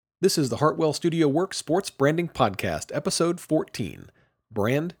This is the Hartwell Studio Works Sports Branding Podcast, Episode 14,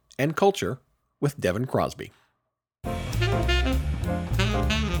 Brand and Culture with Devin Crosby.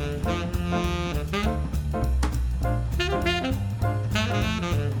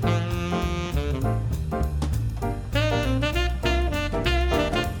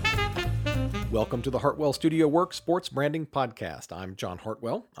 Welcome to the Hartwell Studio Works Sports Branding Podcast. I'm John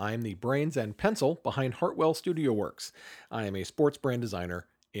Hartwell. I'm the brains and pencil behind Hartwell Studio Works. I am a sports brand designer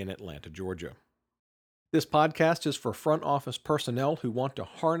in Atlanta, Georgia. This podcast is for front office personnel who want to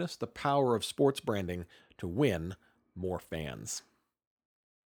harness the power of sports branding to win more fans.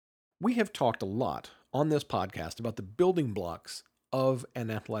 We have talked a lot on this podcast about the building blocks of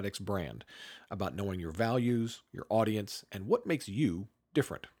an athletics brand, about knowing your values, your audience, and what makes you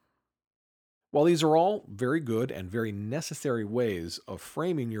different. While these are all very good and very necessary ways of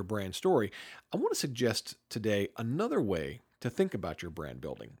framing your brand story, I want to suggest today another way to think about your brand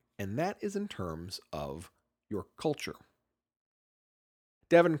building, and that is in terms of your culture.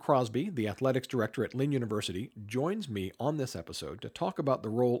 Devin Crosby, the athletics director at Lynn University, joins me on this episode to talk about the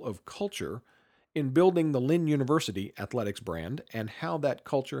role of culture in building the Lynn University athletics brand and how that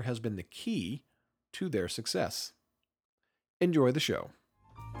culture has been the key to their success. Enjoy the show.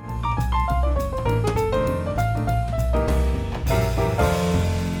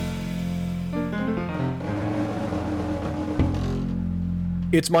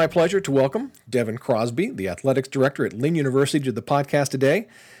 It's my pleasure to welcome Devin Crosby, the athletics director at Lynn University, to the podcast today.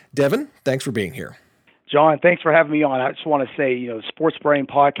 Devin, thanks for being here. John, thanks for having me on. I just want to say, Sports Brain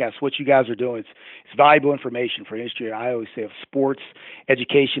Podcast, what you guys are doing, it's valuable information for industry. I always say of sports,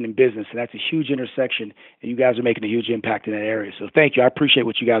 education, and business, and that's a huge intersection, and you guys are making a huge impact in that area. So thank you. I appreciate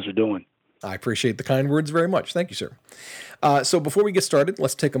what you guys are doing. I appreciate the kind words very much. Thank you, sir. So before we get started,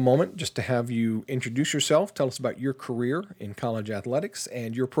 let's take a moment just to have you introduce yourself. Tell us about your career in college athletics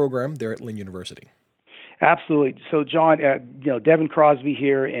and your program there at Lynn University. Absolutely. So, John, Devin Crosby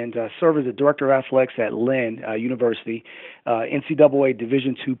here, and serve as the director of athletics at Lynn University, NCAA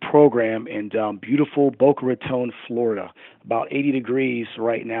Division II program in beautiful Boca Raton, Florida. About 80 degrees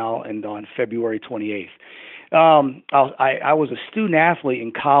right now, and on February 28th. I was a student athlete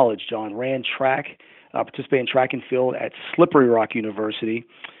in college, John. Ran track, participated in track and field at Slippery Rock University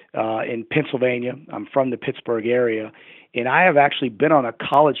in Pennsylvania. I'm from the Pittsburgh area, and I have actually been on a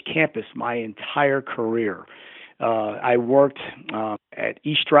college campus my entire career. I worked at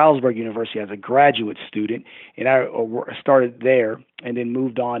East Stroudsburg University as a graduate student, and I started there and then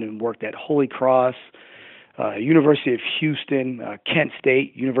moved on and worked at Holy Cross, University of Houston, Kent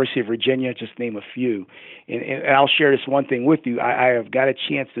State, University of Virginia, just to name a few. And I'll share this one thing with you. I have got a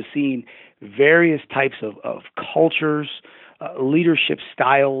chance to see various types of cultures, leadership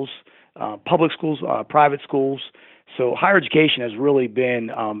styles, public schools, private schools. So higher education has really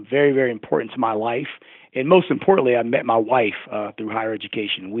been very, very important to my life. And most importantly, I met my wife through higher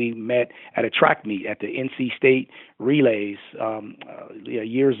education. We met at a track meet at the NC State Relays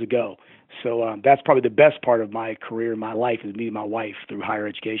years ago. So that's probably the best part of my career, my life, is meeting my wife through higher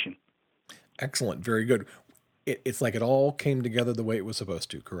education. Excellent. Very good. It's like it all came together the way it was supposed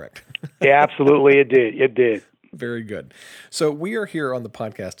to, correct? Yeah, absolutely. It did. It did. Very good. So we are here on the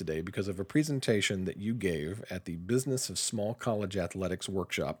podcast today because of a presentation that you gave at the Business of Small College Athletics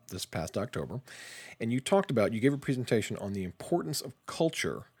workshop this past October. And you gave a presentation on the importance of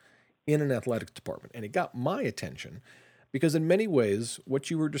culture in an athletics department. And it got my attention because in many ways, what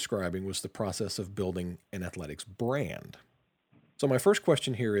you were describing was the process of building an athletics brand. So my first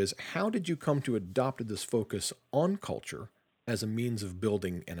question here is, how did you come to adopt this focus on culture as a means of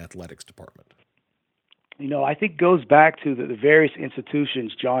building an athletics department? I think it goes back to the various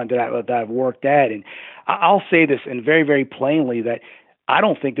institutions, John, that I've worked at. And I'll say this, and very, very plainly, that I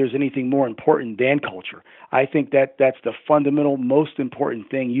don't think there's anything more important than culture. I think that that's the fundamental, most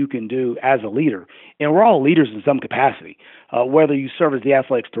important thing you can do as a leader. And we're all leaders in some capacity, whether you serve as the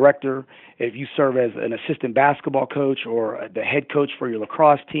athletics director, if you serve as an assistant basketball coach or the head coach for your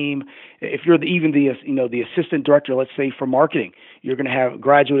lacrosse team, if you're the assistant director, let's say for marketing, you're going to have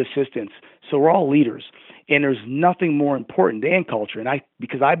graduate assistants. So we're all leaders. And there's nothing more important than culture. And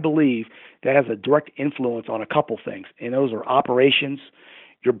because I believe that has a direct influence on a couple things. And those are operations,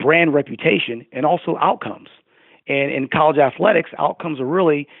 your brand reputation, and also outcomes. And in college athletics, outcomes are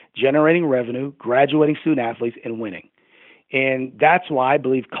really generating revenue, graduating student athletes, and winning. And that's why I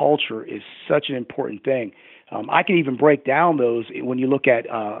believe culture is such an important thing. I can even break down those when you look at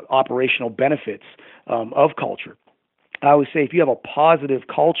operational benefits of culture. I always say if you have a positive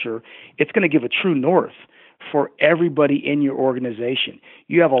culture, it's going to give a true north for everybody in your organization.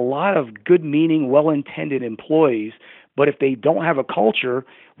 You have a lot of good-meaning, well-intended employees, But if they don't have a culture,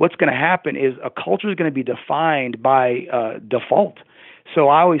 what's going to happen is a culture is going to be defined by default. So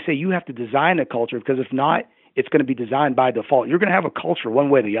I always say you have to design a culture, because if not, it's going to be designed by default. You're going to have a culture one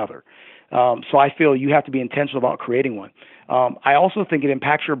way or the other. So I feel you have to be intentional about creating one. I also think it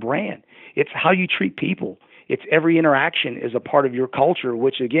impacts your brand. It's how you treat people. It's every interaction is a part of your culture,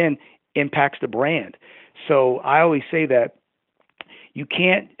 which again impacts the brand. So I always say that you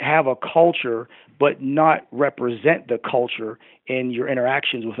can't have a culture but not represent the culture in your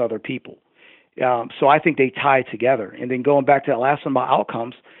interactions with other people. So I think they tie together. And then going back to that last one about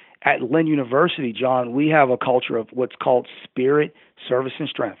outcomes, at Lynn University, John, we have a culture of what's called spirit, service, and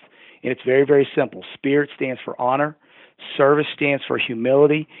strength. And it's very, very simple. Spirit stands for honor, service stands for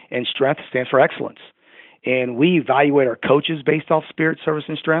humility, and strength stands for excellence. And we evaluate our coaches based off spirit, service,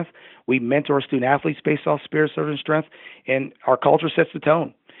 and strength. We mentor student athletes based off spirit, service, and strength. And our culture sets the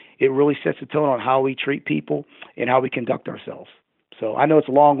tone. It really sets the tone on how we treat people and how we conduct ourselves. So I know it's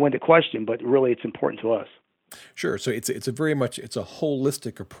a long-winded question, but really it's important to us. Sure. So it's a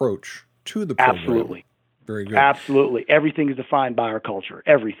holistic approach to the program. Absolutely. Very good. Absolutely. Everything is defined by our culture.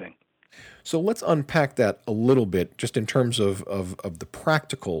 Everything. So let's unpack that a little bit, just in terms of the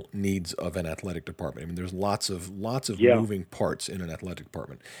practical needs of an athletic department. I mean, there's lots of moving parts in an athletic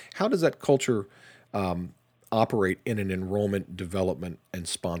department. How does that culture operate in an enrollment, development, and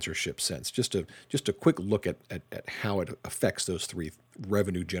sponsorship sense? Just a quick look at how it affects those three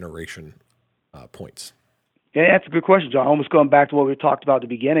revenue generation points. Yeah, that's a good question, John. Almost going back to what we talked about at the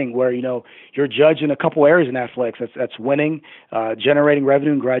beginning, where you're judged in a couple areas in athletics. That's winning, generating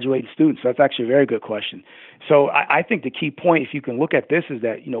revenue, and graduating students. So that's actually a very good question. So I think the key point, if you can look at this, is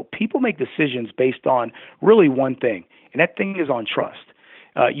that people make decisions based on really one thing, and that thing is on trust.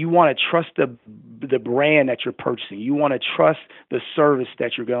 You want to trust the brand that you're purchasing. You want to trust the service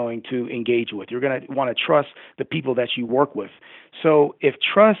that you're going to engage with. You're going to want to trust the people that you work with. So if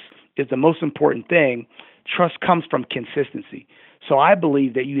trust is the most important thing, trust comes from consistency. So I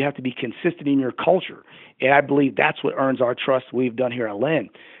believe that you have to be consistent in your culture. And I believe that's what earns our trust we've done here at Lynn.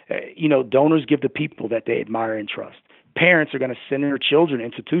 Donors give to people that they admire and trust. Parents are going to send their children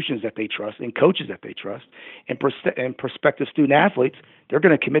institutions that they trust and coaches that they trust. And prospective student athletes, they're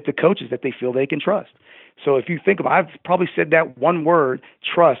going to commit to coaches that they feel they can trust. So if you think of it, I've probably said that one word,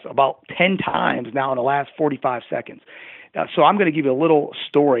 trust, about 10 times now in the last 45 seconds. So I'm going to give you a little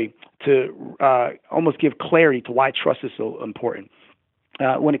story to almost give clarity to why trust is so important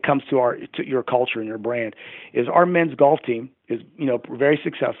when it comes to your culture and your brand. Is our men's golf team is very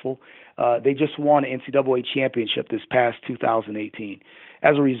successful. They just won an NCAA championship this past 2018.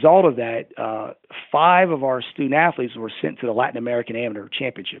 As a result of that, 5 of our student athletes were sent to the Latin American Amateur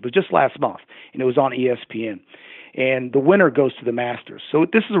Championship. It was just last month, and it was on ESPN. And the winner goes to the Masters. So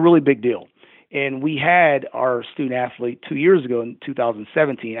this is a really big deal. And we had our student athlete 2 years ago in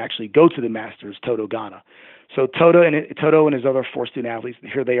 2017 actually go to the Masters, Toto Ghana. So Toto and his other 4 student athletes,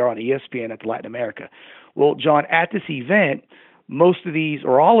 here they are on ESPN at the Latin America. Well, John, at this event, most of these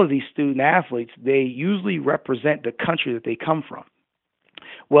or all of these student athletes, they usually represent the country that they come from.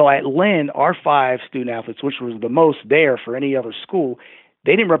 Well, at Lynn, our 5 student athletes, which was the most there for any other school,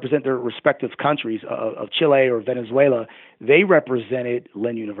 they didn't represent their respective countries of Chile or Venezuela. They represented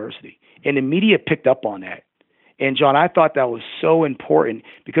Lynn University. And the media picked up on that. And, John, I thought that was so important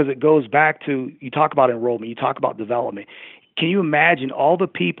because it goes back to, you talk about enrollment, you talk about development. Can you imagine all the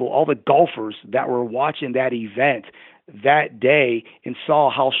people, all the golfers that were watching that event that day and saw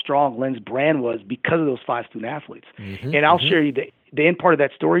how strong Lynn's brand was because of those 5 student athletes? And I'll share you the end part of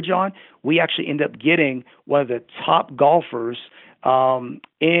that story, John. We actually end up getting one of the top golfers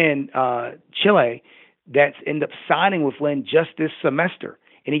in Chile that's ended up signing with Lynn just this semester.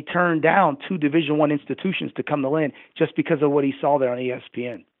 And he turned down 2 Division I institutions to come to Lynn just because of what he saw there on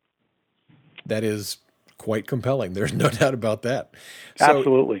ESPN. That is quite compelling. There's no doubt about that.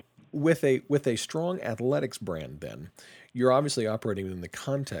 Absolutely. So with a strong athletics brand, then, you're obviously operating in the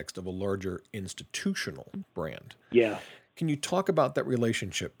context of a larger institutional brand. Yeah. Can you talk about that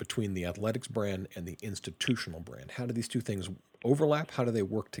relationship between the athletics brand and the institutional brand? How do these two things overlap? How do they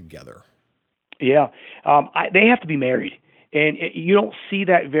work together? Yeah. They have to be married. And you don't see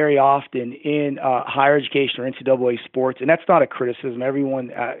that very often in higher education or NCAA sports. And that's not a criticism. Everyone,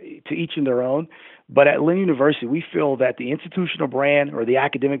 to each in their own. But at Lynn University, we feel that the institutional brand, or the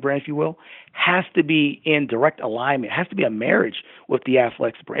academic brand, if you will, has to be in direct alignment. It has to be a marriage with the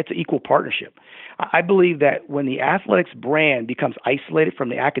athletics brand. It's an equal partnership. I believe that when the athletics brand becomes isolated from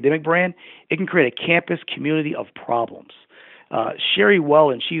the academic brand, it can create a campus community of problems. Sherry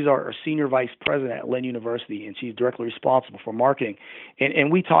Wellen, she's our senior vice president at Lynn University, and she's directly responsible for marketing.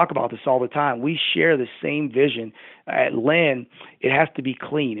 And we talk about this all the time. We share the same vision at Lynn. It has to be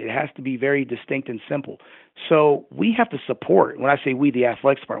clean. It has to be very distinct and simple. So we have to support, when I say we, the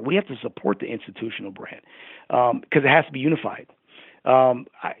athletics department, we have to support the institutional brand because it has to be unified.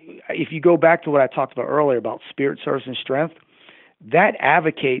 If you go back to what I talked about earlier about spirit, service, and strength, that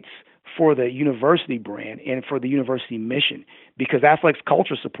advocates for the university brand and for the university mission because athletics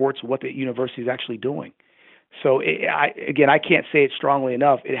culture supports what the university is actually doing. So, I can't say it strongly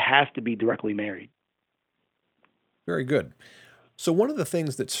enough. It has to be directly married. Very good. So one of the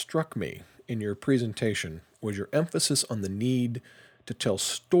things that struck me in your presentation was your emphasis on the need to tell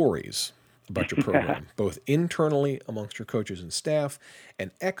stories about your program, both internally amongst your coaches and staff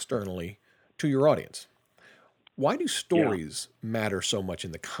and externally to your audience. Why do stories matter so much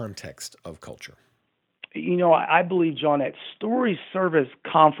in the context of culture? I believe, John, that stories serve as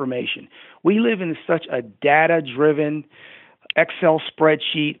confirmation. We live in such a data-driven, Excel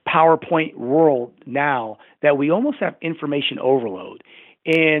spreadsheet, PowerPoint world now that we almost have information overload.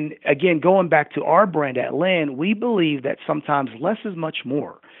 And again, going back to our brand at Lynn, we believe that sometimes less is much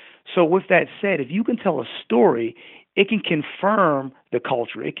more. So with that said, if you can tell a story, it can confirm the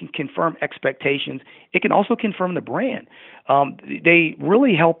culture. It can confirm expectations. It can also confirm the brand. They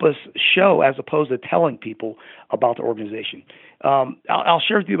really help us show as opposed to telling people about the organization. I'll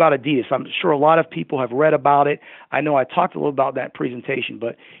share with you about Adidas. I'm sure a lot of people have read about it. I know I talked a little about that presentation,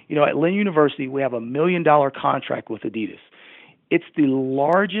 but at Lynn University, we have $1 million contract with Adidas. It's the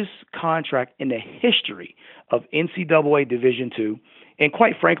largest contract in the history of NCAA Division II. And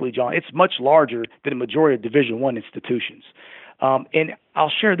quite frankly, John, it's much larger than the majority of Division I institutions. And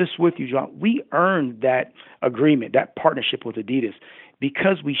I'll share this with you, John. We earned that agreement, that partnership with Adidas,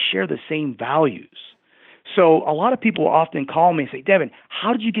 because we share the same values. So a lot of people often call me and say, Devin,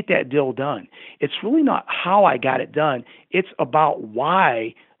 how did you get that deal done? It's really not how I got it done. It's about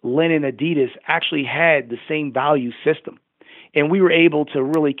why Lynn and Adidas actually had the same value system. And we were able to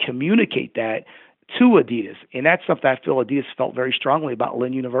really communicate that to Adidas. And that's something I feel Adidas felt very strongly about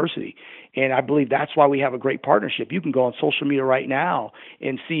Lynn University. And I believe that's why we have a great partnership. You can go on social media right now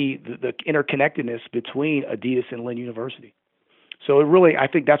and see the interconnectedness between Adidas and Lynn University. So I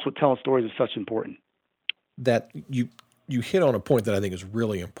think that's what telling stories is such important. That you hit on a point that I think is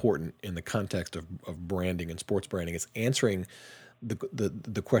really important in the context of branding and sports branding. It's answering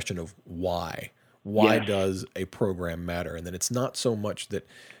the question of why. Why does a program matter? And then it's not so much that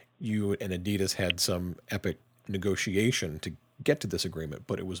you and Adidas had some epic negotiation to get to this agreement,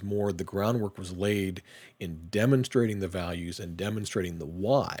 but it was more the groundwork was laid in demonstrating the values and demonstrating the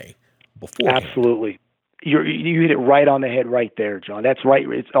why beforehand. Absolutely. You hit it right on the head right there, John. That's right.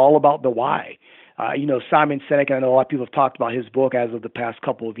 It's all about the why. Simon Sinek, and I know a lot of people have talked about his book as of the past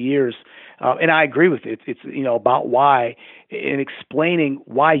couple of years, and I agree with it. It's about why and explaining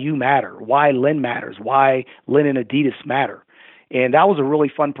why you matter, why Lynn matters, why Lynn and Adidas matter. And that was a really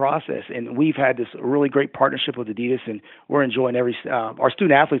fun process. And we've had this really great partnership with Adidas, and we're enjoying our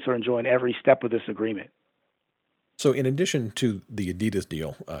student athletes are enjoying every step of this agreement. So in addition to the Adidas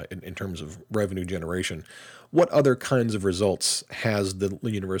deal, in terms of revenue generation, what other kinds of results has the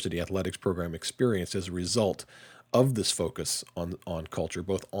University Athletics program experienced as a result of this focus on culture,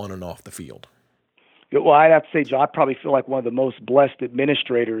 both on and off the field? Well, I'd have to say, John, I probably feel like one of the most blessed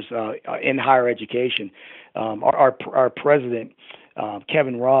administrators in higher education. Our president,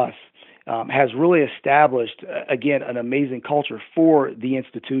 Kevin Ross, has really established, again, an amazing culture for the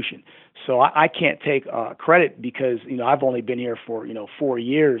institution. So I can't take credit because, I've only been here for, 4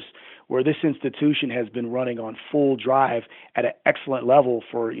 years, where this institution has been running on full drive at an excellent level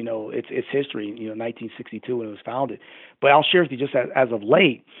for, its history, 1962 when it was founded. But I'll share with you just as of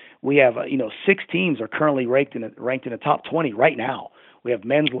late, we have, 6 teams are currently ranked in the top 20 right now. We have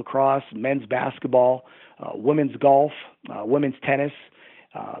men's lacrosse, men's basketball, women's golf, women's tennis,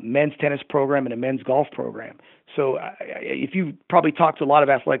 men's tennis program, and a men's golf program. So if you probably talk to a lot of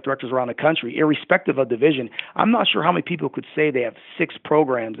athletic directors around the country, irrespective of division, I'm not sure how many people could say they have 6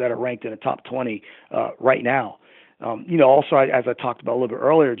 programs that are ranked in the top 20 right now. Also, as I talked about a little bit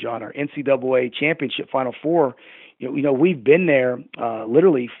earlier, John, our NCAA championship Final Four, we've been there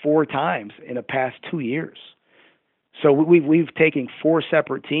literally 4 times in the past 2 years. So we've taken 4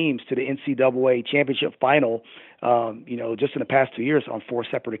 separate teams to the NCAA championship final, just in the past 2 years on 4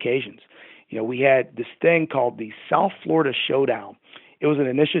 separate occasions. We had this thing called the South Florida Showdown. It was an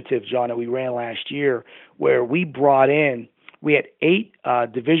initiative, John, that we ran last year where we had 8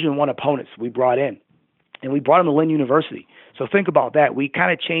 Division I opponents we brought in, and we brought them to Lynn University. So think about that. We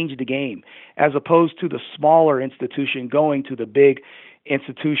kind of changed the game as opposed to the smaller institution going to the big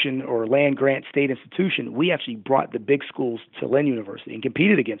institution or land grant state institution. We actually brought the big schools to Lynn University and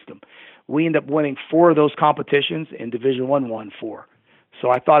competed against them. We ended up winning 4 of those competitions, and Division One won 4. So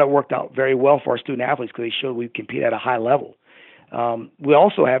I thought it worked out very well for our student athletes because they showed we compete at a high level. We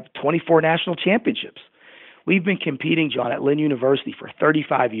also have 24 national championships. We've been competing, John, at Lynn University for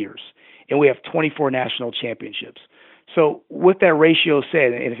 35 years, and we have 24 national championships. So with that ratio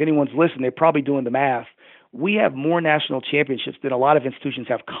said, and if anyone's listening, they're probably doing the math, we have more national championships than a lot of institutions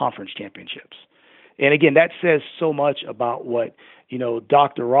have conference championships. And again, that says so much about what,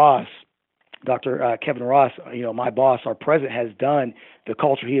 Dr. Kevin Ross, my boss, our president, has done, the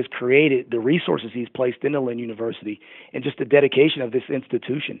culture he has created, the resources he's placed into Lynn University, and just the dedication of this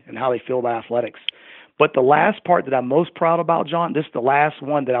institution and how they feel about athletics. But the last part that I'm most proud about, John, this is the last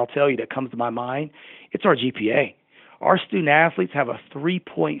one that I'll tell you that comes to my mind, it's our GPA. Our student athletes have a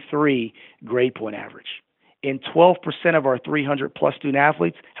 3.3 grade point average, and 12% of our 300-plus student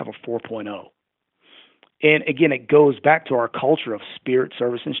athletes have a 4.0. And again, it goes back to our culture of spirit,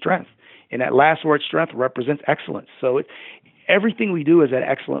 service, and strength. And that last word, strength, represents excellence. So everything we do is at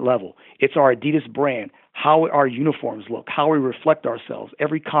excellent level. It's our Adidas brand, how our uniforms look, how we reflect ourselves,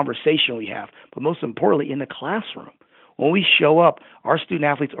 every conversation we have, but most importantly, in the classroom. When we show up, our student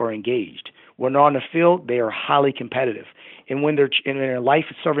athletes are engaged. When they're on the field, they are highly competitive. And when they're in their life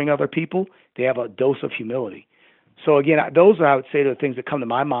serving other people, they have a dose of humility. So again, those are, I would say, the things that come to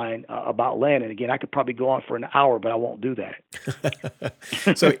my mind about Lynn. And again, I could probably go on for an hour, but I won't do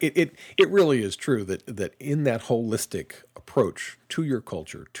that. So it really is true that in that holistic approach to your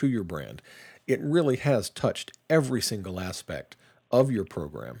culture, to your brand, it really has touched every single aspect of your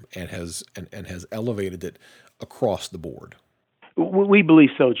program and has elevated it across the board. We believe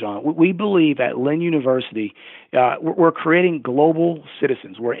so, John. We believe at Lynn University, we're creating global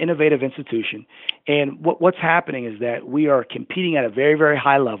citizens. We're an innovative institution. And what's happening is that we are competing at a very, very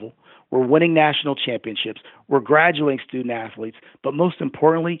high level. We're winning national championships. We're graduating student athletes. But most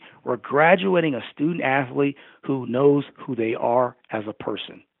importantly, we're graduating a student athlete who knows who they are as a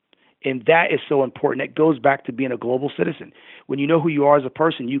person. And that is so important. It goes back to being a global citizen. When you know who you are as a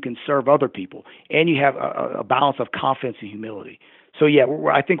person, you can serve other people, and you have a balance of confidence and humility. So, yeah,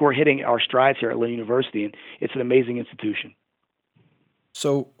 I think we're hitting our strides here at Lynn University, and it's an amazing institution.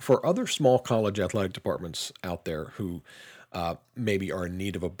 So for other small college athletic departments out there who maybe are in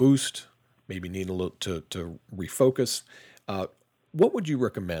need of a boost, maybe need a little to refocus, what would you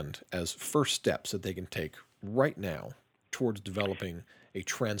recommend as first steps that they can take right now towards developing a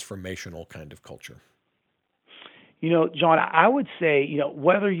transformational kind of culture? John, I would say,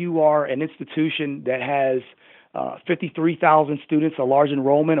 whether you are an institution that has 53,000 students, a large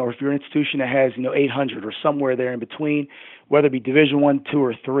enrollment, or if you're an institution that has, 800 or somewhere there in between, whether it be Division I, II,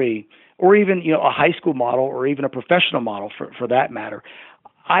 or III, or even, a high school model or even a professional model for that matter,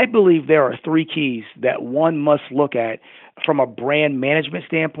 I believe there are 3 keys that one must look at from a brand management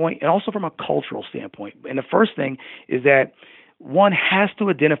standpoint and also from a cultural standpoint. And the first thing is that one has to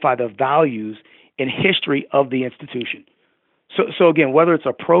identify the values and history of the institution. So again, whether it's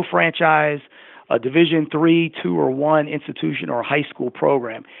a pro franchise, a Division III, II, or I institution, or a high school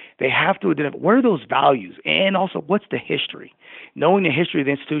program, they have to identify what are those values and also what's the history. Knowing the history of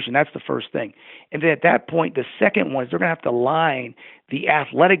the institution, that's the first thing. And then at that point, the second one is they're going to have to align the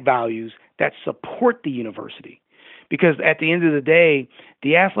athletic values that support the university. Because at the end of the day,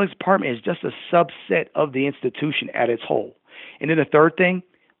 the athletics department is just a subset of the institution at its whole. And then the third thing,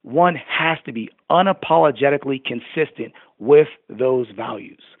 one has to be unapologetically consistent with those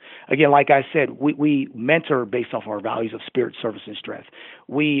values. Again, like I said, we mentor based off our values of spirit, service, and strength.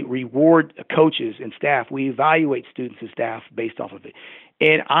 We reward coaches and staff. We evaluate students and staff based off of it.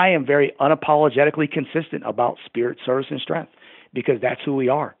 And I am very unapologetically consistent about spirit, service, and strength because that's who we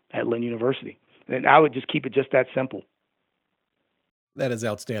are at Lynn University. And I would just keep it just that simple. That is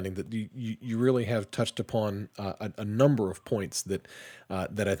outstanding. That you really have touched upon a number of points that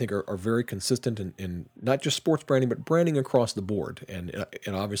I think are very consistent in not just sports branding, but branding across the board, and it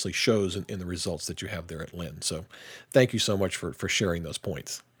obviously shows in the results that you have there at Lynn. So, thank you so much for sharing those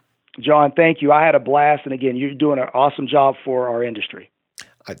points, John. Thank you. I had a blast, and again, you're doing an awesome job for our industry.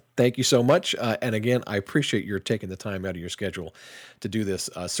 Thank you so much. And again, I appreciate your taking the time out of your schedule to do this.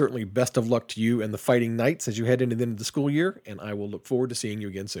 Certainly, best of luck to you and the Fighting Knights as you head into the end of the school year. And I will look forward to seeing you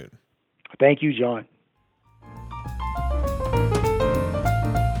again soon. Thank you, John.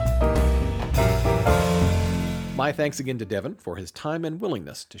 My thanks again to Devin for his time and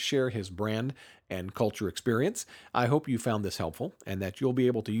willingness to share his brand and culture experience. I hope you found this helpful and that you'll be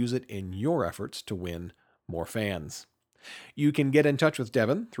able to use it in your efforts to win more fans. You can get in touch with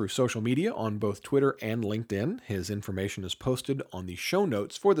Devin through social media on both Twitter and LinkedIn. His information is posted on the show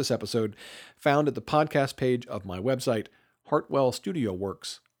notes for this episode, found at the podcast page of my website,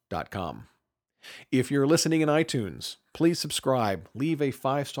 hartwellstudioworks.com. If you're listening in iTunes, please subscribe, leave a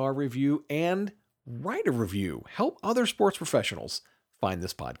 5-star review, and write a review. Help other sports professionals find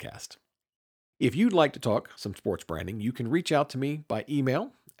this podcast. If you'd like to talk some sports branding, you can reach out to me by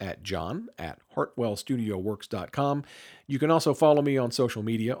email at john@hartwellstudioworks.com. You can also follow me on social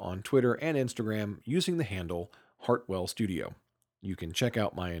media on Twitter and Instagram using the handle Hartwell Studio. You can check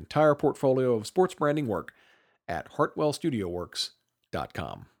out my entire portfolio of sports branding work at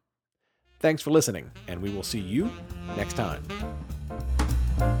hartwellstudioworks.com. Thanks for listening, and we will see you next time.